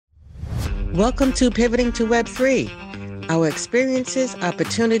Welcome to Pivoting to Web3. Our experiences,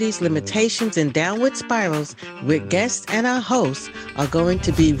 opportunities, limitations, and downward spirals with guests and our hosts are going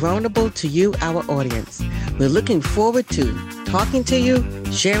to be vulnerable to you, our audience. We're looking forward to talking to you,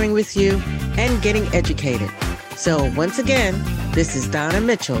 sharing with you, and getting educated. So once again, this is Donna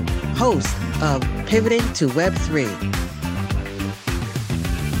Mitchell, host of Pivoting to Web3.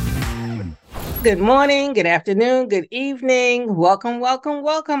 Good morning, good afternoon, good evening. Welcome, welcome,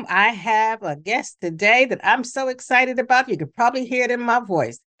 welcome. I have a guest today that I'm so excited about. You could probably hear it in my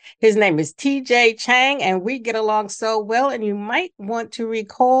voice. His name is Chang, and we get along so well. And you might want to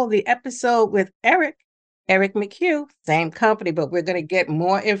recall the episode with Eric McHugh, same company, but we're going to get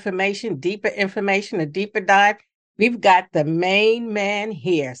more information, a deeper dive. We've got the main man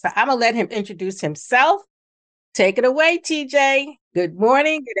here. So I'm going to let him introduce himself. Take it away, TJ. Good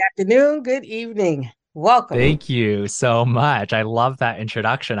morning, good afternoon, good evening. Welcome. Thank you so much. I love that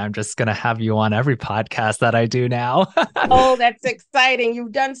introduction. I'm just going to have you on every podcast that I do now. Oh, that's exciting.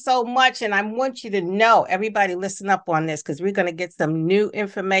 You've done so much. And I want you to know, everybody listen up on this because we're going to get some new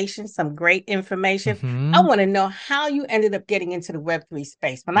information, some great information. Mm-hmm. I want to know how you ended up getting into the Web3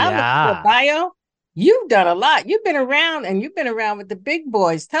 space. When I look at your bio, you've done a lot. You've been around with the big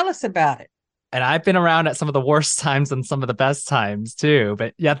boys. Tell us about it. And I've been around at some of the worst times and some of the best times too.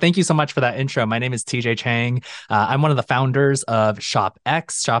 But yeah, thank you so much for that intro. My name is TJ Chang. I'm one of the founders of SHOPX.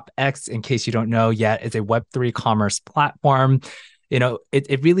 SHOPX, in case you don't know yet, is a Web3 commerce platform. You know,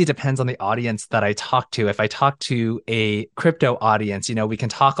 it really depends on the audience that I talk to. If I talk to a crypto audience, you know, we can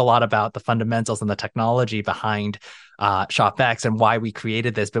talk a lot about the fundamentals and the technology behind ShopX and why we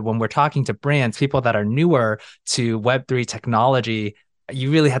created this. But when we're talking to brands, people that are newer to Web3 technology, you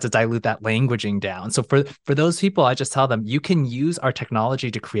really have to dilute that languaging down. So for those people, I just tell them you can use our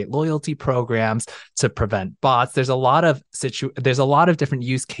technology to create loyalty programs, to prevent bots. There's a lot of different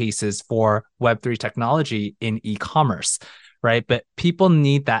use cases for Web3 technology in e-commerce, right? But people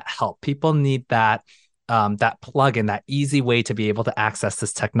need that help. People need that plugin, that easy way to be able to access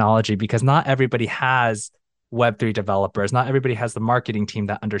this technology, because not everybody has Web3 developers. Not everybody has the marketing team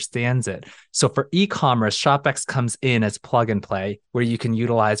that understands it. So for e-commerce, ShopX comes in as plug and play, where you can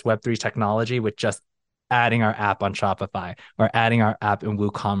utilize Web3 technology with just adding our app on Shopify or adding our app in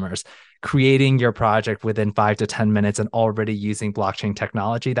WooCommerce, creating your project within 5 to 10 minutes and already using blockchain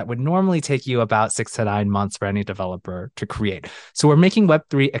technology that would normally take you about 6 to 9 months for any developer to create. So we're making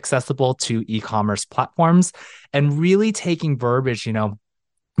Web3 accessible to e-commerce platforms and really taking verbiage,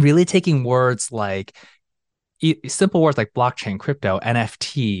 really taking words like simple words like blockchain, crypto,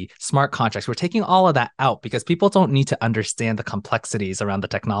 NFT, smart contracts. We're taking all of that out because people don't need to understand the complexities around the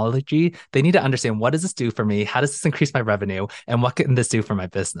technology. They need to understand, what does this do for me? How does this increase my revenue? And what can this do for my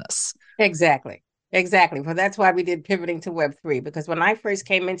business? Exactly. Well, that's why we did Pivoting to Web3, because when I first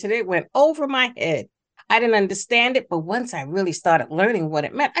came into it, it went over my head. I didn't understand it, but once I really started learning what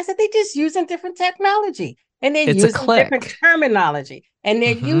it meant, I said, they're just using different technology. And they're using different terminology, and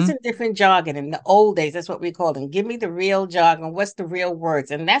they're using different jargon. In the old days, that's what we called them. Give me the real jargon. What's the real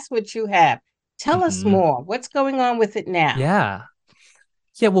words? And that's what you have. Tell us more. What's going on with it now?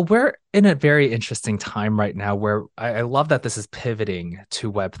 Yeah, well, we're in a very interesting time right now where I love that this is pivoting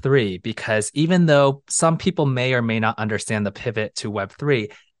to Web3, because even though some people may or may not understand the pivot to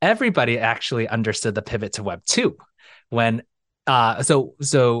Web3, everybody actually understood the pivot to Web2 when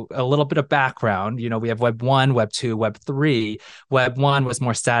so a little bit of background, we have Web 1, Web 2, Web 3. Web 1 was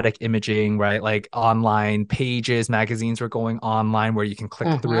more static imaging, right? Like online pages, magazines were going online where you can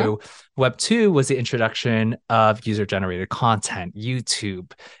click through. Web 2 was the introduction of user-generated content,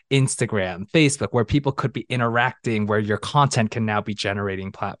 YouTube, Instagram, Facebook, where people could be interacting, where your content can now be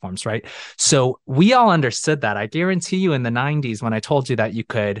generating platforms, right? So we all understood that. I guarantee you in the 90s, when I told you that you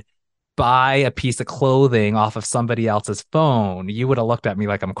could buy a piece of clothing off of somebody else's phone, you would have looked at me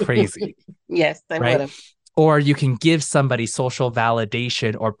like I'm crazy. Yes, I would have. Or you can give somebody social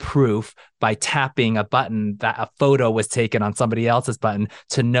validation or proof by tapping a button that a photo was taken on somebody else's button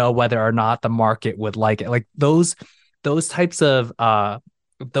to know whether or not the market would like it. Like those types of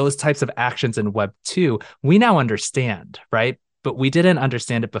actions in Web 2, we now understand, right? But we didn't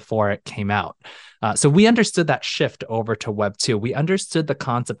understand it before it came out. So we understood that shift over to Web 2. We understood the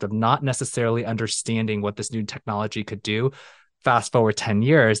concept of not necessarily understanding what this new technology could do. Fast forward 10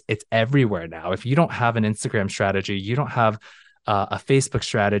 years, it's everywhere now. If you don't have an Instagram strategy, you don't have a Facebook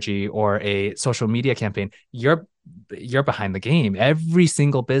strategy or a social media campaign, you're behind the game. Every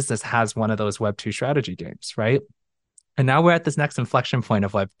single business has one of those Web 2 strategy games, right? And now we're at this next inflection point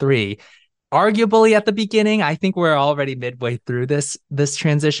of Web 3. Arguably at the beginning, I think we're already midway through this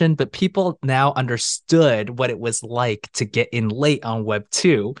transition, but people now understood what it was like to get in late on Web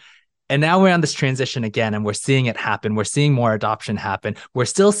 2. And now we're on this transition again, and we're seeing it happen. We're seeing more adoption happen. We're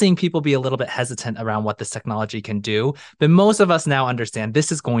still seeing people be a little bit hesitant around what this technology can do. But most of us now understand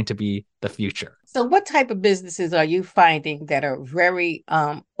this is going to be the future. So, what type of businesses are you finding that are very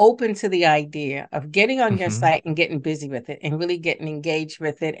open to the idea of getting on your Mhm. site and getting busy with it and really getting engaged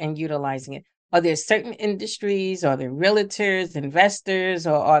with it and utilizing it? Are there certain industries? Are there realtors, investors,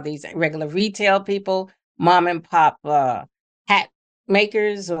 or are these regular retail people, mom and pop hat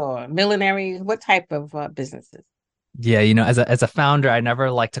makers, or millinery? What type of businesses? Yeah, as a founder, I never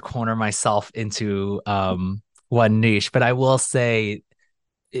like to corner myself into one niche, but I will say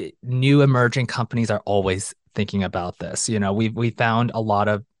new emerging companies are always thinking about this. We found a lot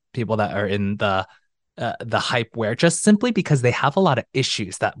of people that are in the hypeware just simply because they have a lot of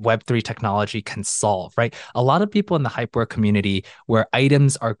issues that Web3 technology can solve, right? A lot of people in the hypeware community where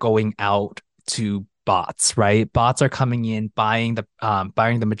items are going out to bots, right? Bots are coming in, buying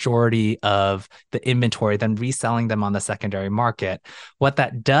the majority of the inventory, then reselling them on the secondary market. What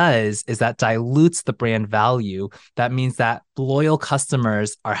that does is that dilutes the brand value. That means that loyal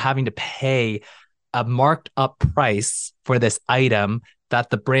customers are having to pay a marked up price for this item that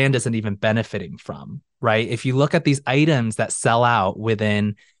the brand isn't even benefiting from, right? If you look at these items that sell out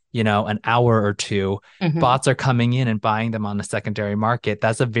within, an hour or two, Mm-hmm. bots are coming in and buying them on the secondary market.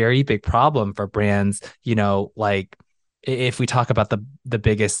 That's a very big problem for brands, like if we talk about the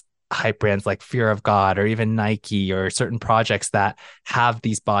biggest hype brands like Fear of God or even Nike or certain projects that have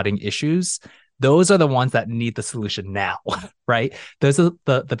these botting issues, those are the ones that need the solution now, right? Those are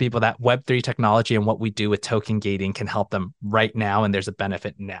the people that Web3 technology and what we do with token gating can help them right now, and there's a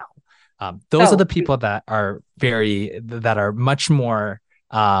benefit now. Those are So, the people that are much more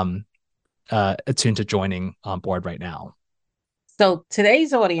attuned to joining on board right now. So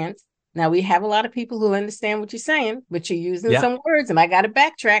today's audience, now we have a lot of people who understand what you're saying, but you're using Yeah, some words, and I got to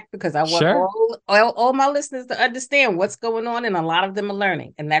backtrack because I want sure. all my listeners to understand what's going on, and a lot of them are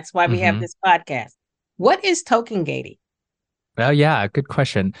learning, and that's why we have Hmm. this podcast. What is token gating? Well, yeah, good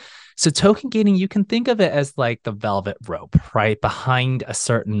question. So token gating, you can think of it as like the velvet rope, right? Behind a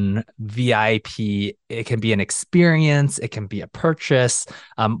certain VIP, it can be an experience, it can be a purchase,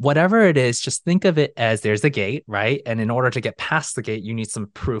 whatever it is. Just think of it as there's a gate, right? And in order to get past the gate, you need some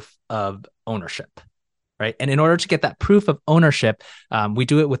proof of ownership, right? And in order to get that proof of ownership, we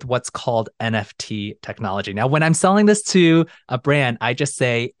do it with what's called NFT technology. Now, when I'm selling this to a brand, I just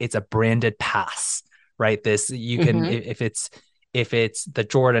say it's a branded pass, right? This you can Mm-hmm. if it's the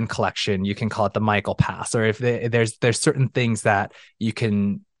Jordan collection, you can call it the Michael pass, or if there's certain things that you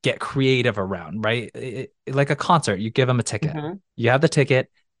can get creative around, right? Like a concert, you give them a ticket, Mm-hmm. you have the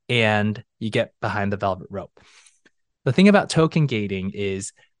ticket, and you get behind the velvet rope. The thing about token gating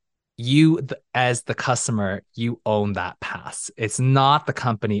is as the customer, you own that pass. It's not the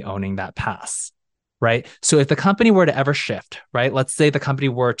company owning that pass, right? So if the company were to ever shift, right? Let's say the company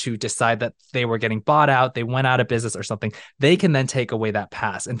were to decide that they were getting bought out, they went out of business or something, they can then take away that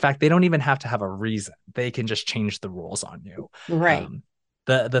pass. In fact, they don't even have to have a reason. They can just change the rules on you. Right. Um,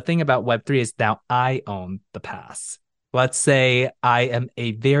 the thing about Web3 is now I own the pass. Let's say I am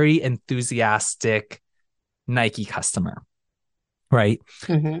a very enthusiastic Nike customer, right?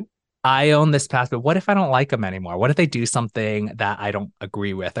 Mm-hmm. I own this pass, but what if I don't like them anymore? What if they do something that I don't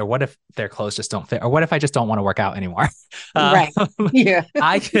agree with? Or what if their clothes just don't fit? Or what if I just don't want to work out anymore? Uh, Right. Yeah.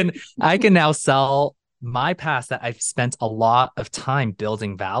 I can now sell my pass that I've spent a lot of time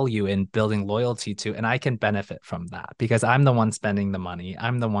building value and building loyalty to, and I can benefit from that because I'm the one spending the money.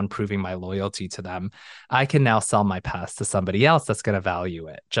 I'm the one proving my loyalty to them. I can now sell my pass to somebody else that's going to value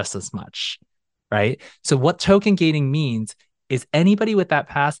it just as much, right? So what token gating means is anybody with that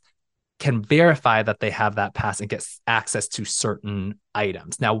pass can verify that they have that pass and get access to certain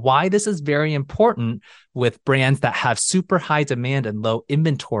items. Now, why this is very important with brands that have super high demand and low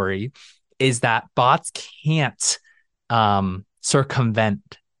inventory is that bots can't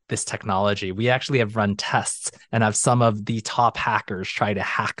circumvent this technology. We actually have run tests and have some of the top hackers try to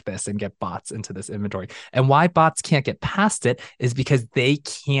hack this and get bots into this inventory. And why bots can't get past it is because they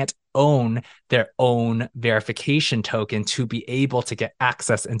can't own their own verification token to be able to get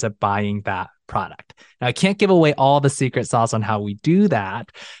access into buying that product. Now, I can't give away all the secret sauce on how we do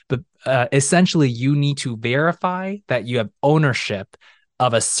that, but essentially, you need to verify that you have ownership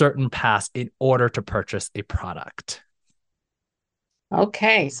of a certain pass in order to purchase a product.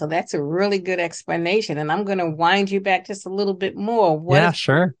 Okay, so that's a really good explanation, and I'm going to wind you back just a little bit more. What Yeah, is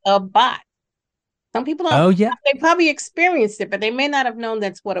sure. a bot? Some people don't, Oh, yeah. they probably experienced it, but they may not have known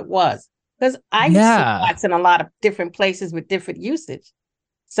that's what it was. Because I see Yeah. bots in a lot of different places with different usage.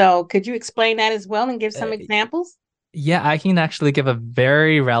 So could you explain that as well and give some Uh, examples? Yeah, I can actually give a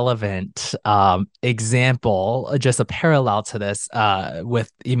very relevant example, just a parallel to this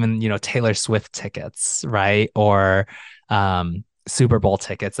with even, Taylor Swift tickets, right? Or Super Bowl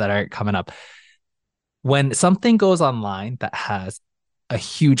tickets that are coming up. When something goes online that has a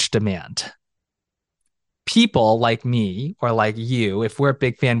huge demand, people like me or like you, if we're a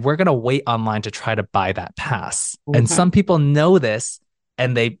big fan, we're going to wait online to try to buy that pass. And Mm-hmm. some people know this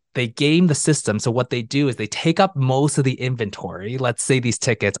and they game the system. So what they do is they take up most of the inventory. Let's say these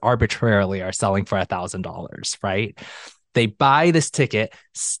tickets arbitrarily are selling for $1,000, right? They buy this ticket,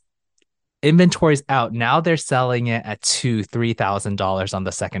 inventory's out. Now they're selling it at $2,000, $3,000 on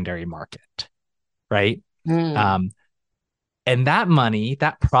the secondary market, right? Mm. Um, and that money,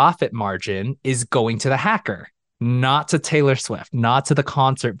 that profit margin is going to the hacker, not to Taylor Swift, not to the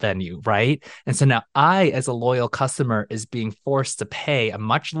concert venue, right? And so now I, as a loyal customer, is being forced to pay a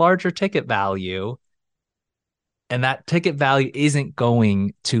much larger ticket value. And that ticket value isn't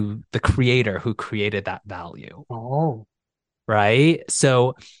going to the creator who created that value, Oh. right?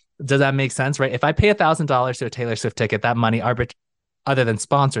 So does that make sense, right? If I pay $1,000 to a Taylor Swift ticket, that money other than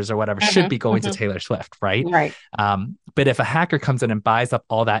sponsors or whatever, should be Mm-hmm. going to Mm-hmm. Taylor Swift, right? Right. But if a hacker comes in and buys up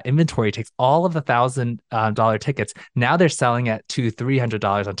all that inventory, takes all of the $1,000 tickets, now they're selling at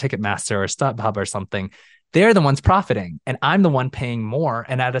 $200-$300 on Ticketmaster or StubHub or something. They're the ones profiting, and I'm the one paying more.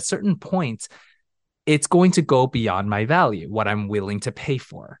 And at a certain point, it's going to go beyond my value, what I'm willing to pay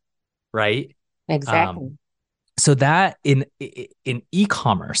for, right? Um, Exactly. so that in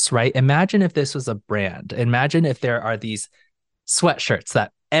e-commerce, right? Imagine if this was a brand. Imagine if there are these sweatshirts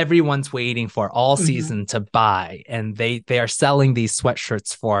that everyone's waiting for all Mm-hmm. season to buy, and they are selling these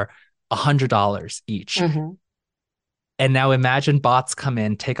sweatshirts for $100 each. Mm-hmm. And now imagine bots come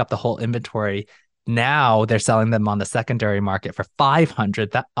in, take up the whole inventory. Now they're selling them on the secondary market for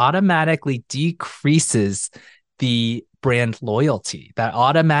 500. That automatically decreases the brand loyalty. That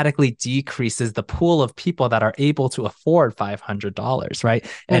automatically decreases the pool of people that are able to afford $500, right?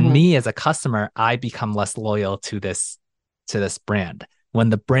 And Mm-hmm. me as a customer, I become less loyal to this brand when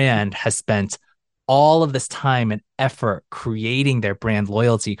the brand has spent all of this time and effort creating their brand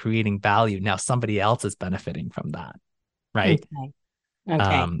loyalty, creating value. Now somebody else is benefiting from that, right? Okay. Okay.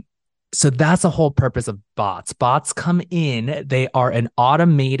 Um, so that's the whole purpose of bots. Bots come in, they are an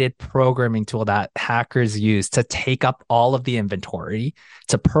automated programming tool that hackers use to take up all of the inventory,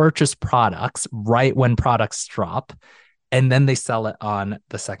 to purchase products right when products drop, and then they sell it on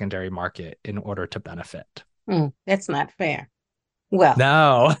the secondary market in order to benefit. That's not fair. Well,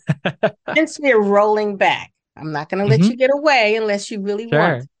 No. since we're rolling back, I'm not going to let Hmm. you get away unless you really want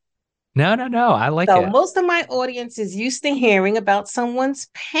Sure. to. No, no, no. I like So it. most of my audience is used to hearing about someone's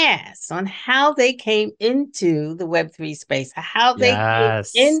past on how they came into the Web3 space, how they came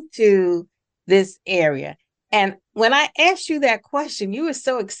Yes. into this area. And when I asked you that question, you were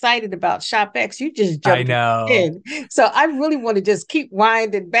so excited about ShopX, you just I jumped know. in. So I really want to just keep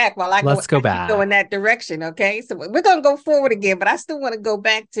winding back while Let's I go keep going back. that direction. Okay. So we're gonna go forward again, but I still want to go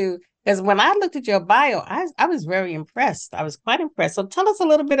back to because when I looked at your bio, I was very impressed. I was quite impressed. So tell us a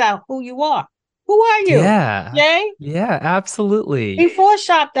little bit about who you are. Who are you? Yeah. Jay? Yeah, absolutely. Before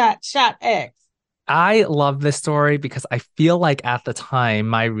Shop X. I love this story because I feel like at the time,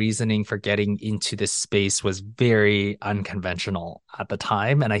 my reasoning for getting into this space was very unconventional at the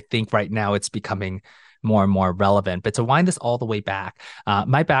time. And I think right now it's becoming more and more relevant. But to wind this all the way back,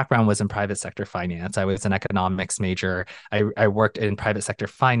 my background was in private sector finance. I was an economics major. I worked in private sector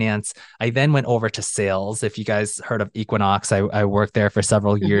finance. I then went over to sales. If you guys heard of Equinox, I worked there for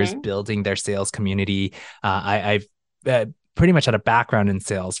several years Mm-hmm. building their sales community. I've pretty much had a background in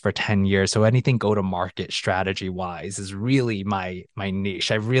sales for 10 years. So anything go to market strategy wise is really my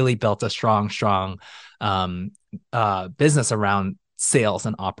niche. I really built a strong um, business around sales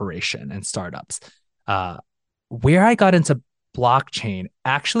and operation and startups. Uh, where I got into blockchain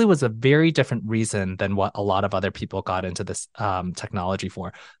actually was a very different reason than what a lot of other people got into this technology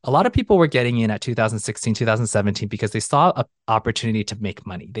for. A lot of people were getting in at 2016, 2017 because they saw an opportunity to make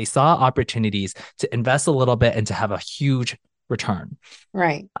money. They saw opportunities to invest a little bit and to have a huge return.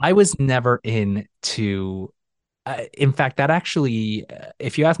 Right. I was never into in fact, that actually,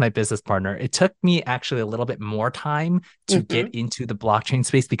 if you ask my business partner, it took me actually a little bit more time to get Mm-hmm. into the blockchain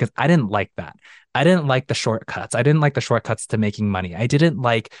space because I didn't like that. I didn't like the shortcuts. I didn't like the shortcuts to making money. I didn't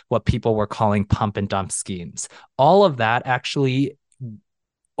like what people were calling pump and dump schemes. All of that actually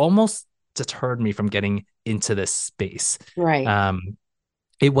almost deterred me from getting into this space. Right. Um,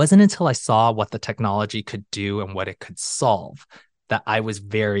 it wasn't until I saw what the technology could do and what it could solve that I was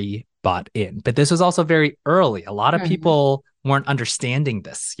very bought in. But this was also very early. A lot of Mm-hmm. people weren't understanding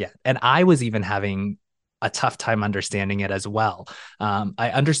this yet. And I was even having a tough time understanding it as well.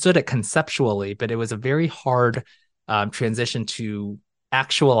 I understood it conceptually, but it was a very hard transition to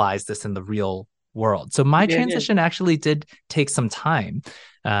actualize this in the real world. So my It is. transition actually did take some time.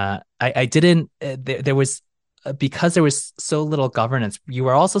 I didn't, there was, because there was so little governance, you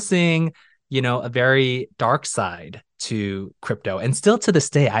were also seeing, a very dark side to crypto. And still to this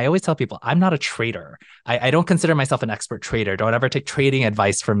day, I always tell people I'm not a trader. I don't consider myself an expert trader. Don't ever take trading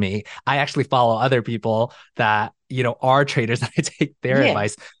advice from me. I actually follow other people that, are traders and I take their Yeah.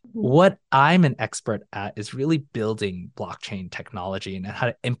 advice. What I'm an expert at is really building blockchain technology and how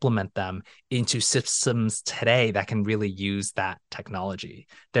to implement them into systems today that can really use that technology.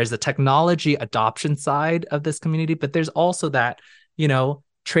 There's the technology adoption side of this community, but there's also that,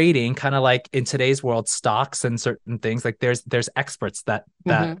 trading, kind of like in today's world, stocks and certain things. Like there's experts that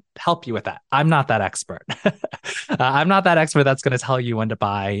help you with that. I'm not that expert. I'm not that expert that's going to tell you when to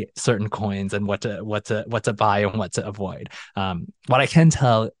buy certain coins and what to buy and what to avoid. What I can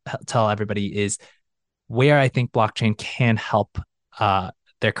tell everybody is where I think blockchain can help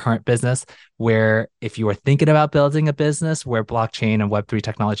their current business, where if you are thinking about building a business, where blockchain and Web3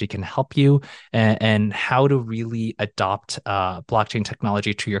 technology can help you, and how to really adopt blockchain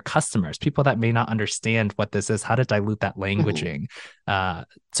technology to your customers, people that may not understand what this is, how to dilute that languaging.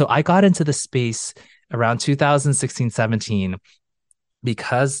 So I got into the space around 2016, 17,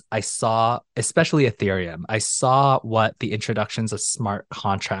 because I saw, especially Ethereum, I saw what the introductions of smart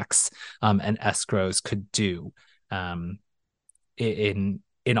contracts and escrows could do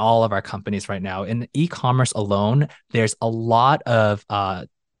in all of our companies right now. In e-commerce alone, there's a lot of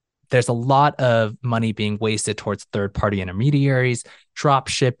money being wasted towards third-party intermediaries, drop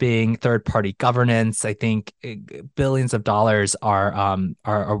shipping, third-party governance. I think billions of dollars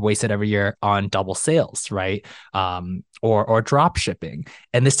are wasted every year on double sales, right? Or drop shipping,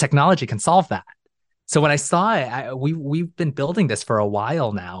 and this technology can solve that. So when I saw it, we've been building this for a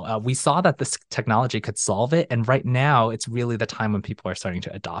while now. We saw that this technology could solve it, and right now it's really the time when people are starting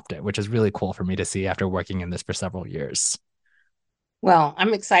to adopt it, which is really cool for me to see after working in this for several years. Well,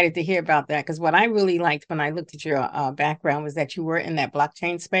 I'm excited to hear about that because what I really liked when I looked at your background was that you were in that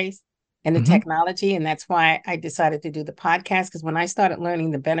blockchain space and the Mm-hmm. technology. And that's why I decided to do the podcast, because when I started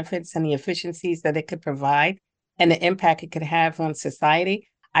learning the benefits and the efficiencies that it could provide and the impact it could have on society,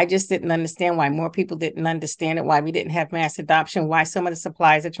 I just didn't understand why more people didn't understand it, why we didn't have mass adoption, why some of the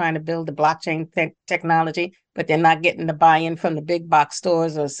suppliers are trying to build the blockchain technology, but they're not getting the buy-in from the big box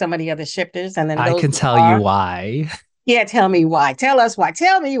stores or some of the other shippers. And then I those can who tell you are, why. yeah, tell me why. Tell us why.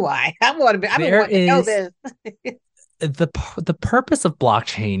 Tell me why. I've been There wanting to know is this. the purpose of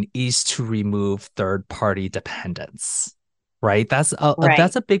blockchain is to remove third-party dependence, right? Right.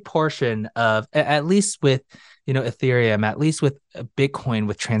 That's a big portion of, at least with Ethereum, at least with Bitcoin,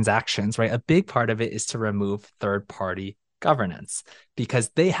 with transactions, right? A big part of it is to remove third-party governance because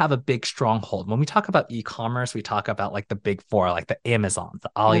they have a big stronghold. When we talk about e-commerce, we talk about like the big four, like the Amazons,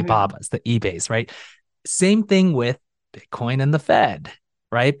 the Alibabas, the eBays, right? Same thing with Bitcoin and the Fed,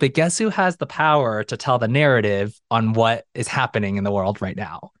 right? But guess who has the power to tell the narrative on what is happening in the world right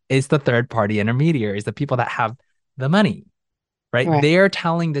now? It's the third party intermediaries, the people that have the money, right? Right. They're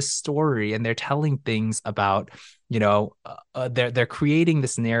telling this story and they're telling things about, they're creating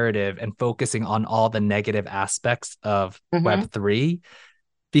this narrative and focusing on all the negative aspects of Mm-hmm. Web3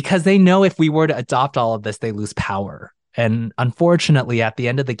 because they know if we were to adopt all of this, they lose power. And unfortunately, at the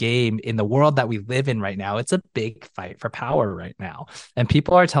end of the game, in the world that we live in right now, it's a big fight for power right now. And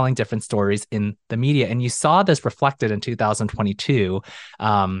people are telling different stories in the media. And you saw this reflected in 2022.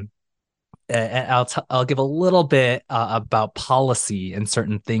 And I'll give a little bit about policy and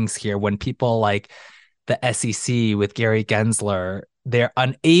certain things here. When people like the SEC with Gary Gensler, they're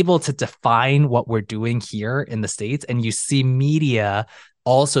unable to define what we're doing here in the States. And you see media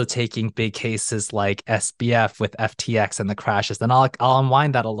also taking big cases like SBF with FTX and the crashes. Then I'll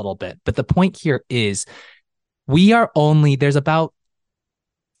unwind that a little bit. But the point here is there's about,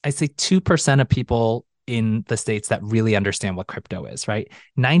 I say 2% of people in the States that really understand what crypto is, right?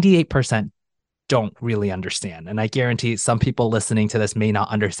 98% don't really understand. And I guarantee some people listening to this may not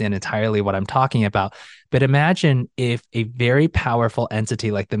understand entirely what I'm talking about. But imagine if a very powerful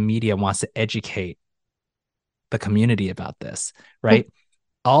entity like the media wants to educate the community about this, right?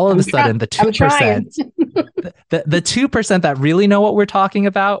 All of a sudden, the I'm trying. 2%, the 2% that really know what we're talking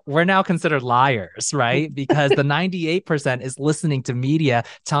about, we're now considered liars, right? Because the 98% is listening to media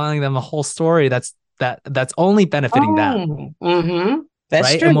telling them a whole story that's only benefiting them, That's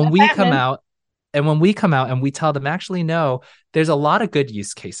right? true. And when That's we come happening. out and we tell them, actually, no, there's a lot of good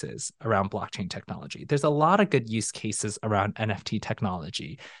use cases around blockchain technology. There's a lot of good use cases around NFT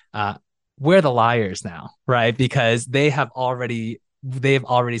technology. we're the liars now, right? Because they've already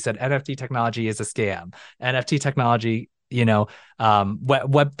said NFT technology is a scam. NFT technology, Web3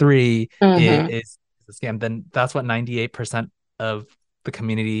 Mm-hmm. is a scam. Then that's what 98% of the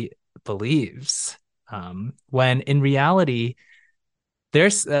community believes. When in reality,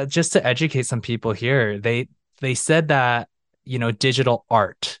 there's just to educate some people here, they said that digital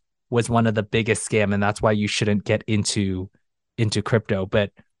art was one of the biggest scam, and that's why you shouldn't get into crypto.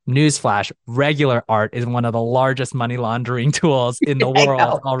 But newsflash, regular art is one of the largest money laundering tools in the I world know.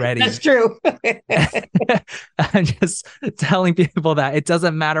 That's already. true. I'm just telling people that it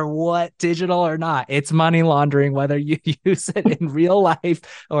doesn't matter what digital or not, it's money laundering, whether you use it in real life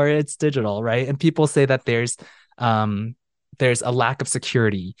or it's digital, right? And people say that there's a lack of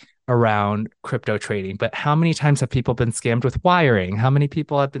security around crypto trading. But how many times have people been scammed with wiring? How many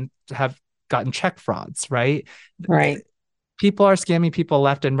people have gotten check frauds, right? Right. People are scamming people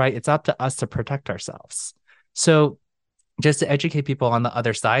left and right. It's up to us to protect ourselves. So just to educate people on the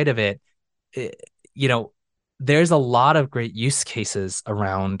other side of it, you know, there's a lot of great use cases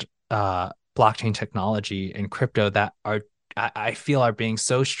around blockchain technology and crypto that I feel are being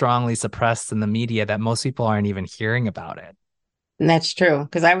so strongly suppressed in the media that most people aren't even hearing about it. And that's true.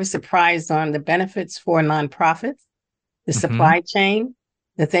 Because I was surprised on the benefits for nonprofits, the Mm-hmm. supply chain,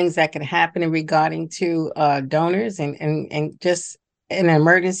 the things that could happen in regarding to donors and just an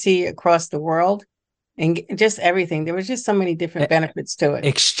emergency across the world and just everything. There was just so many different benefits to it.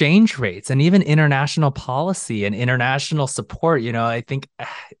 Exchange rates and even international policy and international support. I think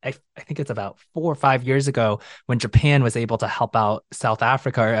it's about 4 or 5 years ago when Japan was able to help out South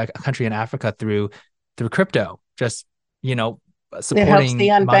Africa, or a country in Africa, through crypto, just you know It helps the supporting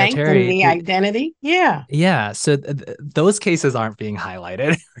unbanked and monetary the through. identity. Yeah. Yeah, so those cases aren't being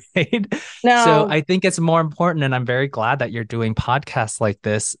highlighted, right? So No, I think it's more important, and I'm very glad that you're doing podcasts like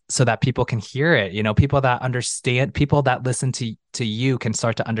this so that people can hear it. People that understand, people that listen to you can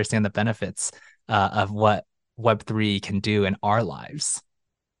start to understand the benefits of what Web3 can do in our lives.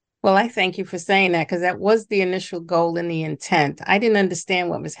 well, I thank you for saying that because that was the initial goal and the intent. I didn't understand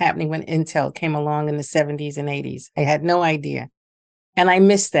what was happening when Intel came along in the 70s and 80s. I had no idea. And I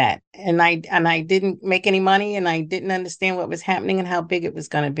missed that. And I didn't make any money and I didn't understand what was happening and how big it was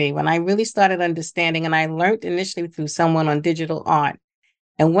going to be. When I really started understanding, and I learned initially through someone on digital art.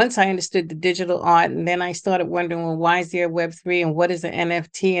 And once I understood the digital art, and then I started wondering, well, why is there Web3 and what is an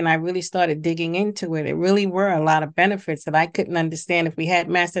NFT? And I really started digging into it. It really were a lot of benefits that I couldn't understand. If we had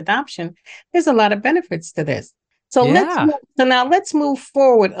mass adoption, there's a lot of benefits to this. Yeah. So now let's move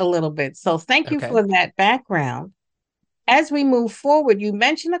forward a little bit. So thank you Okay. for that background. As we move forward, you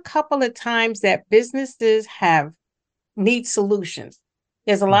mentioned a couple of times that businesses have need solutions.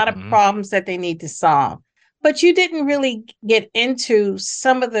 There's a lot of Hmm. problems that they need to solve. But you didn't really get into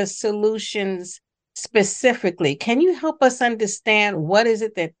some of the solutions specifically. Can you help us understand what is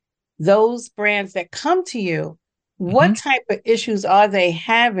it that those brands that come to you, what Hmm. type of issues are they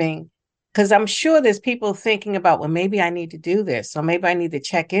having? Because I'm sure there's people thinking about, well, maybe I need to do this, or maybe I need to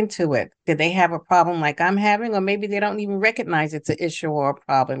check into it. Did they have a problem like I'm having, or maybe they don't even recognize it's an issue or a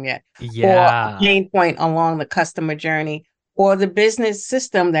problem yet, or a Yeah. pain point along the customer journey, or the business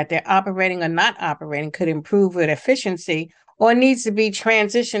system that they're operating or not operating could improve with efficiency, or needs to be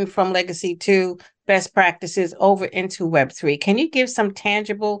transitioned from legacy to best practices over into Web3. Can you give some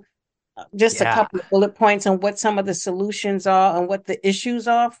tangible, just a Yeah. couple of bullet points on what some of the solutions are and what the issues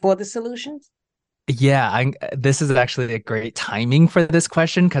are for the solutions? Yeah, this is actually a great timing for this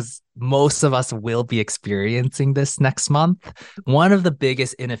question because most of us will be experiencing this next month. One of the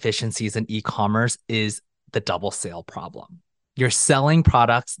biggest inefficiencies in e-commerce is the double sale problem. You're selling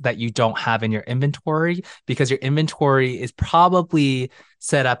products that you don't have in your inventory because your inventory is probably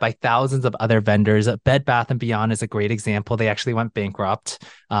set up by thousands of other vendors. Bed Bath and Beyond is a great example. They actually went bankrupt.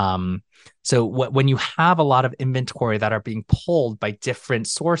 So when you have a lot of inventory that are being pulled by different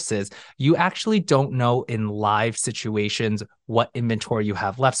sources, you actually don't know in live situations what inventory you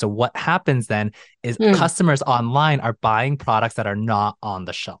have left. So what happens then is Hmm. customers online are buying products that are not on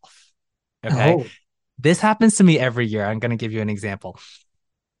the shelf. Okay. Oh, This happens to me every year. I'm going to give you an example.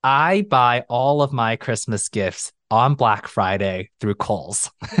 I buy all of my Christmas gifts on Black Friday through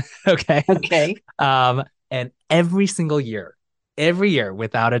Kohl's. Okay. okay. Um, and every year,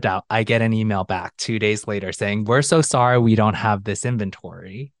 without a doubt, I get an email back 2 days later saying, "We're so sorry we don't have this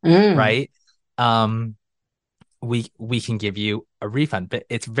inventory." Mm. Right. Um, we can give you a refund. But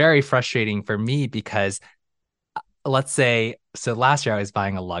it's very frustrating for me because let's say, so last year I was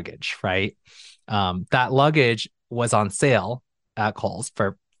buying a luggage, right? That luggage was on sale at Kohl's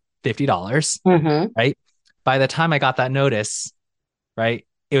for $50, Mm-hmm. right? By the time I got that notice, right,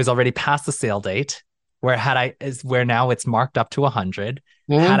 it was already past the sale date, where now it's marked up to 100.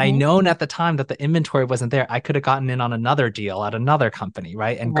 Had I Mm-hmm. known at the time that the inventory wasn't there, I could have gotten in on another deal at another company,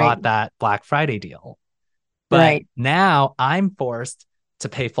 right? And Right. got that Black Friday deal. But Right. now I'm forced to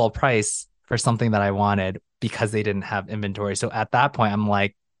pay full price for something that I wanted because they didn't have inventory. So at that point, I'm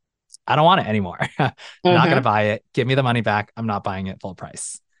like, I don't want it anymore. I'm not going to Mm-hmm. buy it. Give me the money back. I'm not buying it full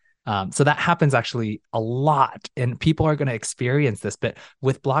price. So that happens actually a lot, and people are going to experience this. But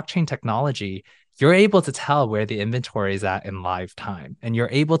with blockchain technology, you're able to tell where the inventory is at in live time, and you're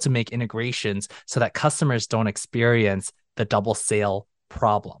able to make integrations so that customers don't experience the double sale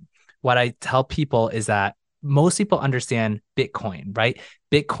problem. What I tell people is that most people understand Bitcoin, right?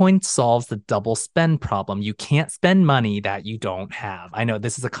 Bitcoin solves the double spend problem. You can't spend money that you don't have. I know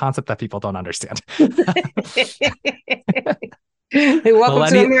this is a concept that people don't understand. Hey, welcome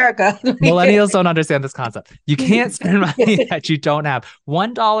to Millennial, America. Millennials don't understand this concept. You can't spend money that you don't have.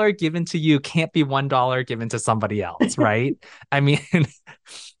 $1 given to you can't be $1 given to somebody else, right? I mean,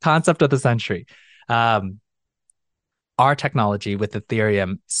 concept of the century. Um, our technology with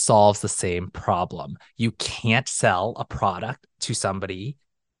Ethereum solves the same problem. You can't sell a product to somebody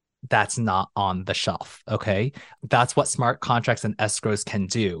that's not on the shelf. Okay. That's what smart contracts and escrows can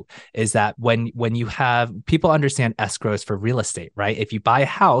do, is that when you have people understand escrows for real estate, right? If you buy a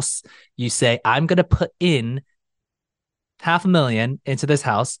house, you say, I'm gonna put in 500,000 into this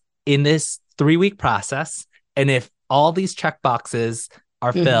house in this 3-week process. And if all these check boxes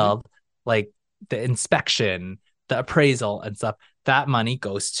are Mm-hmm. filled, like the inspection, the appraisal and stuff, that money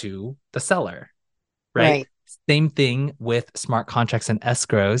goes to the seller, right? Right. Same thing with smart contracts and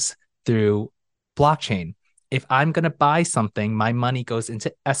escrows through blockchain. If I'm going to buy something, my money goes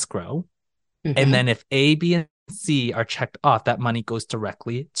into escrow. And Mm-hmm. then if A, B, and C are checked off, that money goes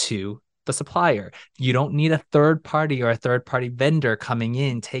directly to the supplier. You don't need a third party or a third party vendor coming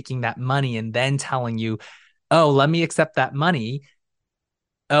in, taking that money and then telling you, oh, let me accept that money.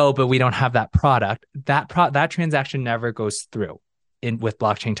 Oh, but we don't have that product. That transaction never goes through in with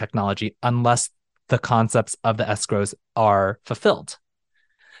blockchain technology unless the concepts of the escrows are fulfilled.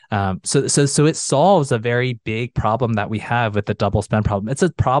 So it solves a very big problem that we have with the double spend problem. It's a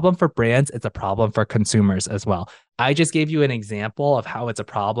problem for brands. It's a problem for consumers as well. I just gave you an example of how it's a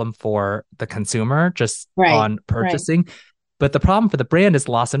problem for the consumer just Right. on Right. purchasing. But the problem for the brand is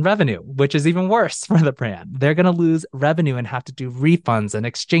loss in revenue, which is even worse for the brand. They're going to lose revenue and have to do refunds and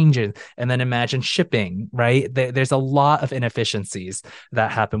exchanges. And then imagine shipping, right? There's a lot of inefficiencies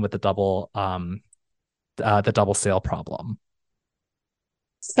that happen with the double sale problem.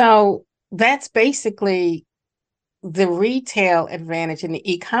 So that's basically the retail advantage and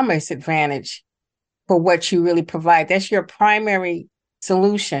the e-commerce advantage for what you really provide. That's your primary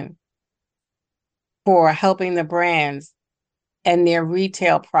solution for helping the brands and their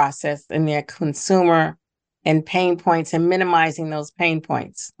retail process and their consumer and pain points and minimizing those pain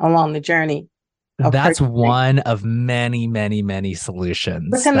points along the journey of That's purchasing. one of many, many, many What's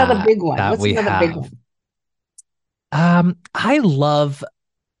solutions another big one? that What's we another big have. one? I love.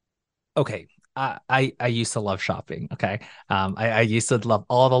 Okay, I used to love shopping. Okay, I used to love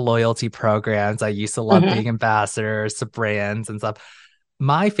all the loyalty programs. I used to love Mm-hmm. being ambassadors to brands and stuff.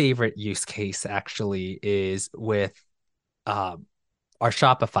 My favorite use case actually is with um our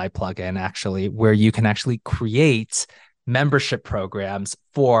Shopify plugin, actually, where you can actually create membership programs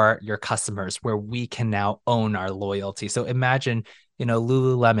for your customers where we can now own our loyalty. So imagine,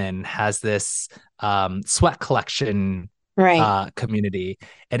 Lululemon has this sweat collection Right. community.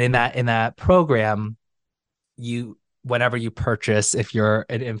 And in that program, you whenever you purchase, if you're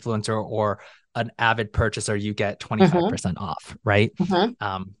an influencer or an avid purchaser, you get Mm-hmm. 25% off, right? Mm-hmm.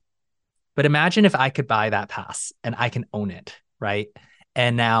 Um, but imagine if I could buy that pass and I can own it, right?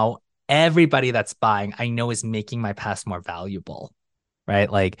 And now everybody that's buying, I know is making my pass more valuable, right?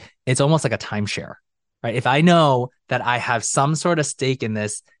 Like it's almost like a timeshare, right? If I know that I have some sort of stake in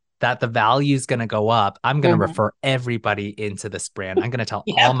this, that the value is going to go up, I'm going to Mm-hmm. refer everybody into this brand. I'm going to tell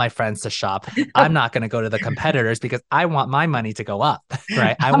all Yeah. my friends to shop. I'm not going to go to the competitors because I want my money to go up,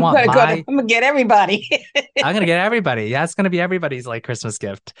 right? I'm gonna get everybody. I'm gonna get everybody. Yeah, it's gonna be everybody's like Christmas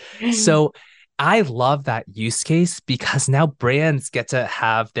gift. So I love that use case because now brands get to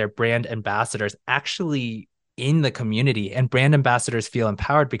have their brand ambassadors actually in the community, and brand ambassadors feel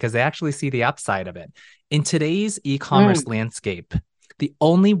empowered because they actually see the upside of it. In today's e-commerce Mm, landscape, the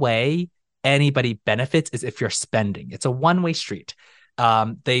only way anybody benefits is if you're spending. It's a one-way street.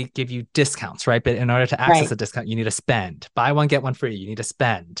 They give you discounts, right? But in order to access right. a discount, you need to spend. Buy one, get one free. You need to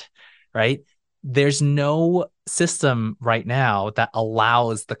spend, right? There's no system right now that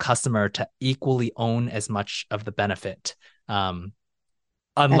allows the customer to equally own as much of the benefit. Um,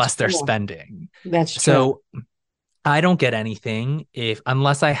 That's unless they're true. spending. That's true. So I don't get anything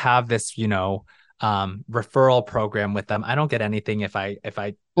unless I have this, referral program with them. I don't get anything if I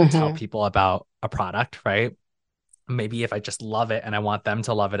tell Hmm. people about a product, right? Maybe if I just love it and I want them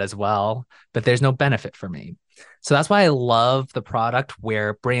to love it as well, but there's no benefit for me. So that's why I love the product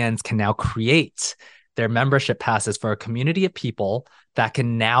where brands can now create their membership passes for a community of people that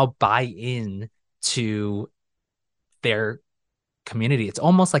can now buy in to their community. It's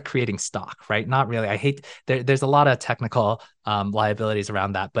almost like creating stock, right? Not really. I hate there's a lot of technical liabilities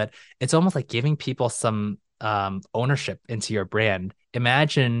around that, but it's almost like giving people some ownership into your brand.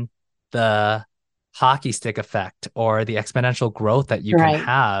 Imagine the hockey stick effect or the exponential growth that you can Right.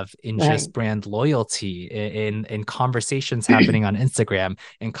 have in Right. just brand loyalty in conversations happening on Instagram,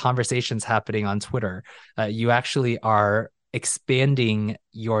 in conversations happening on Twitter. You actually are expanding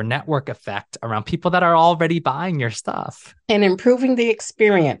your network effect around people that are already buying your stuff. And improving the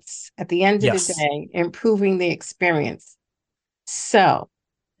experience at the end of the Yes. day, improving the experience. So,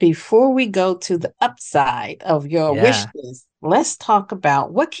 before we go to the upside of your wish Yeah. list, let's talk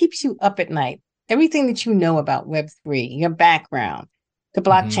about what keeps you up at night. Everything that you know about Web3, your background, the Hmm.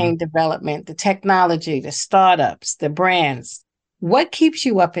 blockchain development, the technology, the startups, the brands. What keeps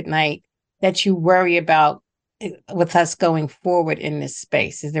you up at night that you worry about with us going forward in this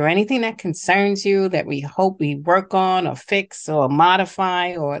space? Is there anything that concerns you that we hope we work on or fix or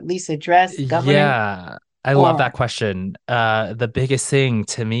modify or at least address governance Yeah. I love or that question. The biggest thing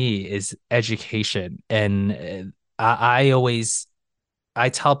to me is education. And I always I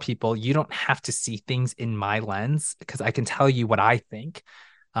tell people you don't have to see things in my lens because I can tell you what I think.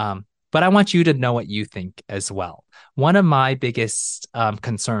 But I want you to know what you think as well. One of my biggest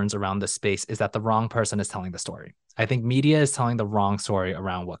concerns around this space is that the wrong person is telling the story. I think media is telling the wrong story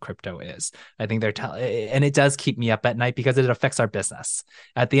around what crypto is. I think they're telling, and it does keep me up at night because it affects our business.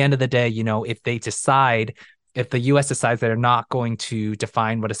 At the end of the day, if the US decides they're not going to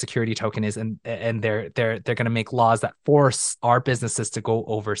define what a security token is and they're going to make laws that force our businesses to go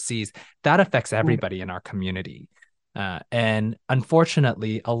overseas, that affects everybody in our community. And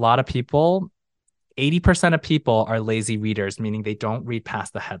unfortunately, a lot of people, 80% of people are lazy readers, meaning they don't read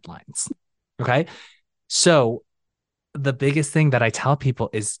past the headlines. Okay. So the biggest thing that I tell people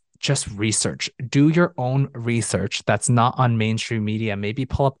is just research. Do your own research that's not on mainstream media. Maybe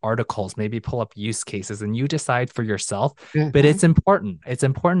pull up articles, maybe pull up use cases, and you decide for yourself. But Mhm. it's important. It's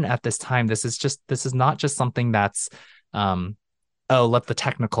important at this time. This is not just something that's oh, let the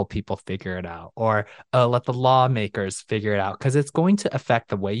technical people figure it out, or oh, let the lawmakers figure it out, because it's going to affect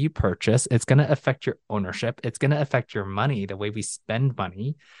the way you purchase. It's going to affect your ownership. It's going to affect your money, the way we spend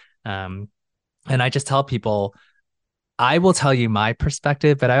money. Um, and I just tell people, I will tell you my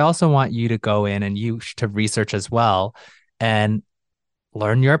perspective, but I also want you to go in and to research as well and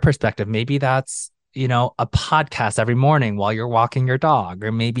learn your perspective. Maybe that's, a podcast every morning while you're walking your dog,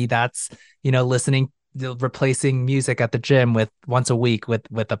 or maybe that's, listening, replacing music at the gym with once a week with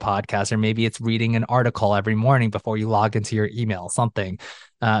a podcast, or maybe it's reading an article every morning before you log into your email, something.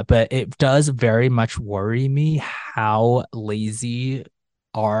 But it does very much worry me how lazy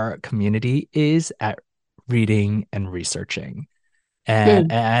our community is at reading and researching. Hmm.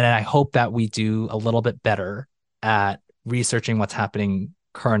 And I hope that we do a little bit better at researching what's happening,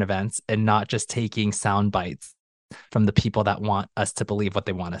 current events, and not just taking sound bites from the people that want us to believe what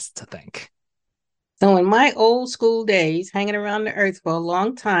they want us to think. So in my old school days, hanging around the earth for a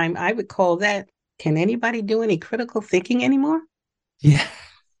long time, I would call that, can anybody do any critical thinking anymore? Yeah,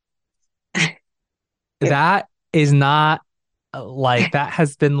 If that is not like that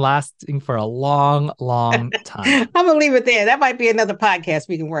has been lasting for a long, long time. I'm gonna leave it there. That might be another podcast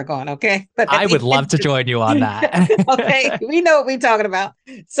we can work on, okay? But at I would the love end to join you on okay, that. we know what we're talking about.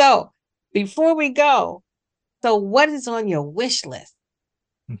 So before we go, so what is on your wish list?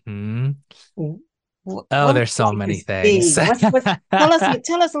 Hmm. Oh, What would there's you so like to many things. see? What's tell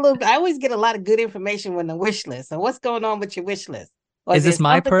us a little bit. I always get a lot of good information when the wish list. So what's going on with your wish list? Or is Is there this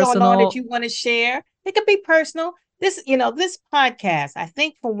my something going on that personal? you want to share? It could be personal. This podcast, I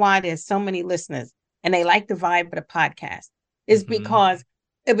think for why there's so many listeners and they like the vibe of the podcast is Mhm. because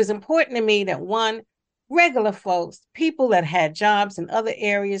it was important to me that one, regular folks, people that had jobs in other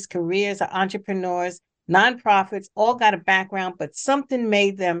areas, careers, or entrepreneurs, nonprofits, all got a background, but something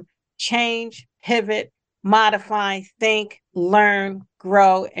made them change, pivot, modify, think, learn,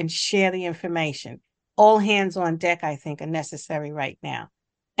 grow, and share the information. All hands on deck, I think, are necessary right now.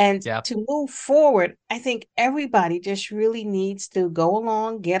 And Yeah. to move forward, I think everybody just really needs to go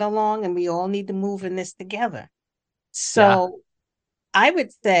along, get along, and we all need to move in this together. Yeah. So I would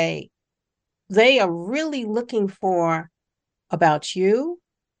say they are really looking for about you.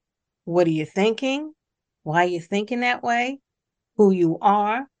 what are you thinking? Why are you thinking that way? Who you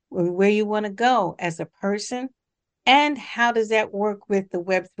are, and where you want to go as a person, and how does that work with the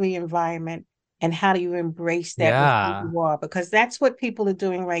Web3 environment? And how do you embrace that with who Yeah. you are? Because that's what people are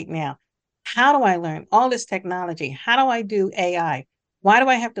doing right now. How do I learn all this technology? How do I do AI? Why do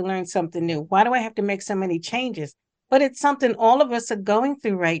I have to learn something new? Why do I have to make so many changes? But it's something all of us are going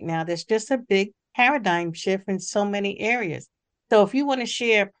through right now. There's just a big paradigm shift in so many areas. So if you want to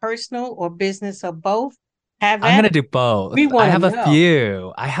share personal or business or both, have I'm at gonna it. do both. We I want to have a know.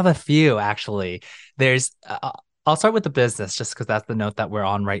 few. I have a few actually. There's I'll start with the business just because that's the note that we're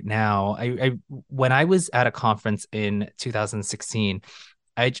on right now. I when I was at a conference in 2016,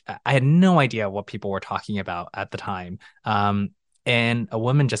 I had no idea what people were talking about at the time. And a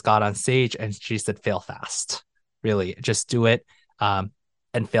woman just got on stage and she said, "Fail fast. Really, just do it,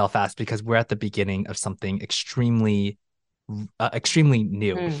 and fail fast because we're at the beginning of something extremely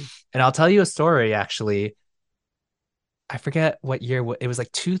new." Mm, And I'll tell you a story actually. I forget what year it was,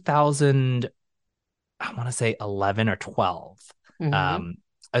 like 2000, I want to say 11 or 12. mm-hmm,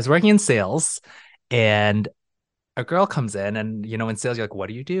 I was working in sales and a girl comes in and, in sales, you're like, what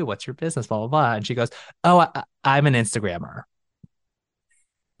do you do? What's your business? Blah, blah, blah. And she goes, oh, I'm an Instagrammer.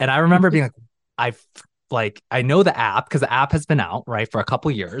 And I remember being like, I've I know the app because the app has been out, right, for a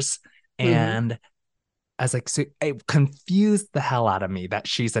couple years. mm-hmm. And I was like, so it confused the hell out of me that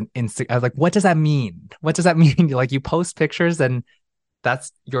she's an Insta. I was like, what does that mean? What does that mean? Like, you post pictures and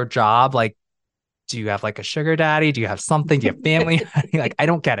that's your job. Like, do you have like a sugar daddy? Do you have something? Do you have family? Like, I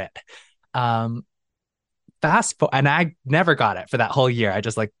don't get it. Um, and I never got it for that whole year. I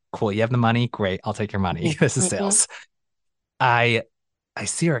just like, cool, you have the money, great, I'll take your money. This is Mm-hmm. sales. I I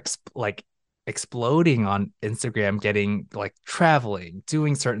see her like exploding on Instagram, getting like traveling,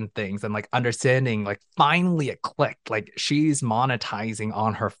 doing certain things, and like understanding. Like finally, it clicked. Like she's monetizing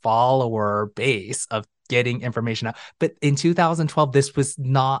on her follower base of getting information out. But in 2012, this was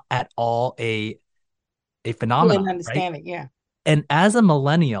not at all a You didn't phenomenon, right? understand it, yeah. And as a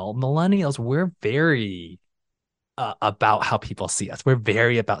millennials, we're very about how people see us. We're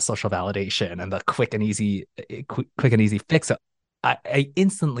very about social validation and the quick and easy fix. So I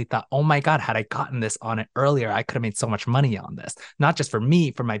instantly thought, oh my God, had I gotten this on it earlier, I could have made so much money on this. Not just for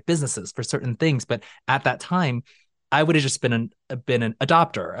me, for my businesses, for certain things, but at that time, I would have just been an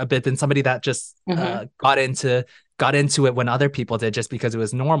adopter, a bit been somebody that just Mm-hmm. got into it when other people did just because it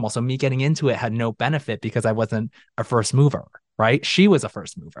was normal. So me getting into it had no benefit because I wasn't a first mover, right? She was a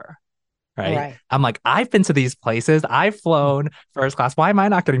first mover, right? Right, I'm like, I've been to these places, I've flown first class. Why am I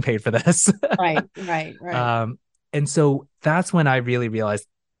not getting paid for this? right, right, right. um, and so that's when I really realized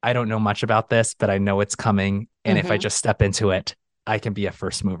I don't know much about this, but I know it's coming. And if I Mm-hmm. just step into it, I can be a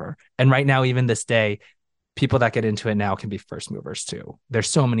first mover. And right now, even this day, people that get into it now can be first movers too. There's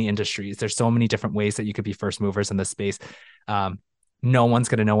so many industries, there's so many different ways that you could be first movers in this space. Um, no one's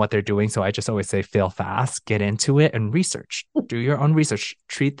going to know what they're doing. So I just always say, fail fast, get into it and research, do your own research,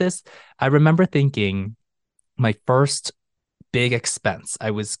 treat this. I remember thinking my first big expense,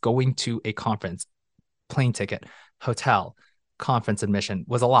 I was going to a conference, plane ticket, hotel, conference admission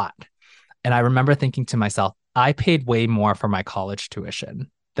was a lot. And I remember thinking to myself, I paid way more for my college tuition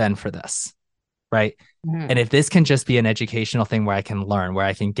than for this, right? Mm-hmm. And if this can just be an educational thing where I can learn, where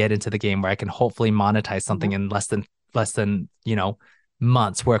I can get into the game, where I can hopefully monetize something in less than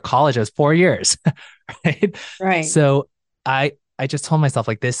months, where college is 4 years, right? Right. So I just told myself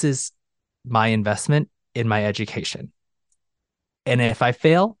like this is my investment in my education. And if I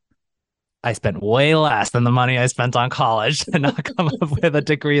fail, I spent way less than the money I spent on college to not come up with a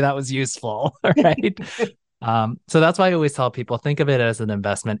degree that was useful, right? So that's why I always tell people think of it as an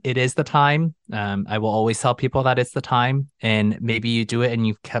investment. It is the time. I will always tell people that it's the time. And maybe you do it and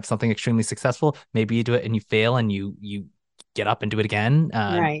you have something extremely successful. Maybe you do it and you fail and you get up and do it again.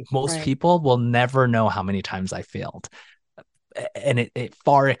 Right, Most right. people will never know how many times I failed, and it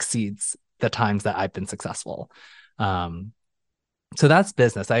far exceeds the times that I've been successful. Um, so that's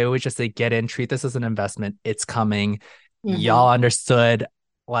business. I always just say get in, treat this as an investment. It's coming. Mm-hmm. Y'all understood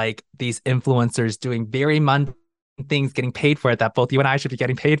like these influencers doing very mundane things, getting paid for it that both you and I should be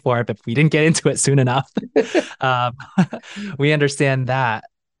getting paid for it, but we didn't get into it soon enough. um, we understand that.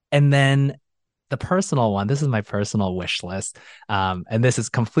 And then the personal one, this is my personal wish list. And this is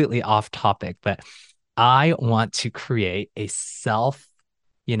completely off topic, but I want to create a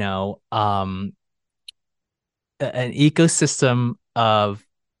you know, um, an ecosystem of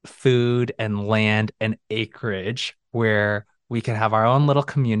food and land and acreage where we can have our own little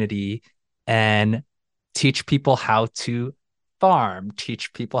community and teach people how to farm,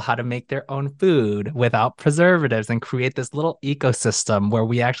 teach people how to make their own food without preservatives, and create this little ecosystem where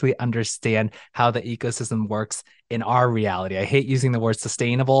we actually understand how the ecosystem works in our reality. I hate using the word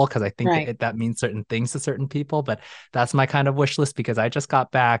sustainable because I think that means certain things to certain people, but that's my kind of wish list, because I just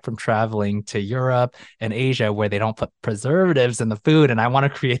got back from traveling to Europe and Asia where they don't put preservatives in the food. And I want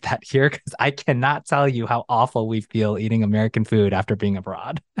to create that here because I cannot tell you how awful we feel eating American food after being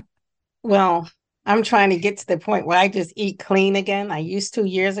abroad. Well, I'm trying to get to the point where I just eat clean again. I used to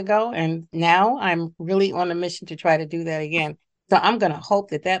years ago, and now I'm really on a mission to try to do that again. So I'm going to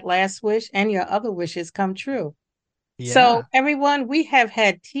hope that that last wish and your other wishes come true. Yeah. So everyone, we have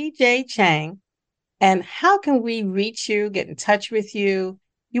had TJ Chang. And how can we reach you, get in touch with you?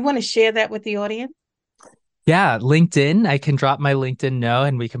 You want to share that with the audience? Yeah, LinkedIn. I can drop my LinkedIn note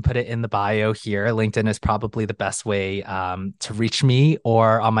and we can put it in the bio here. LinkedIn is probably the best way to reach me,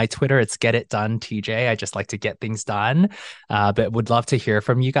 or on my Twitter, it's Get It Done TJ. I just like to get things done, but would love to hear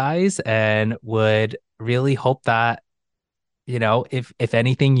from you guys and would really hope that, you know, if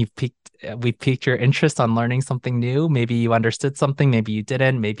anything, we've piqued your interest on learning something new. Maybe you understood something, maybe you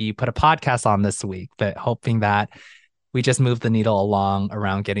didn't, maybe you put a podcast on this week, but hoping that we just move the needle along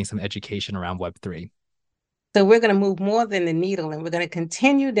around getting some education around Web3. So we're going to move more than the needle, and we're going to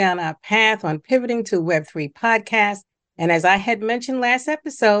continue down our path on Pivoting to Web3 podcast. And as I had mentioned last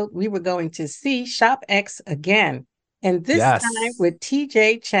episode, we were going to see SHOPX again, and this time with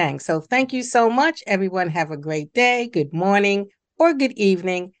TJ Chang. So thank you so much, everyone. Have a great day, good morning, or good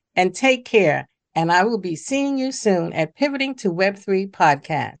evening, and take care. And I will be seeing you soon at Pivoting to Web3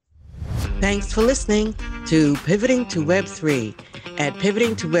 podcast. Thanks for listening to Pivoting to Web3 at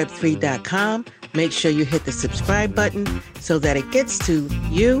pivotingtoweb3.com. Make sure you hit the subscribe button so that it gets to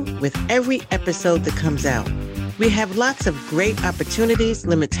you with every episode that comes out. We have lots of great opportunities,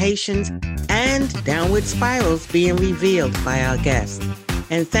 limitations, and downward spirals being revealed by our guests.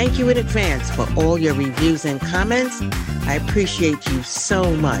 And thank you in advance for all your reviews and comments. I appreciate you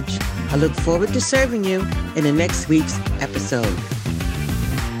so much. I look forward to serving you in the next week's episode.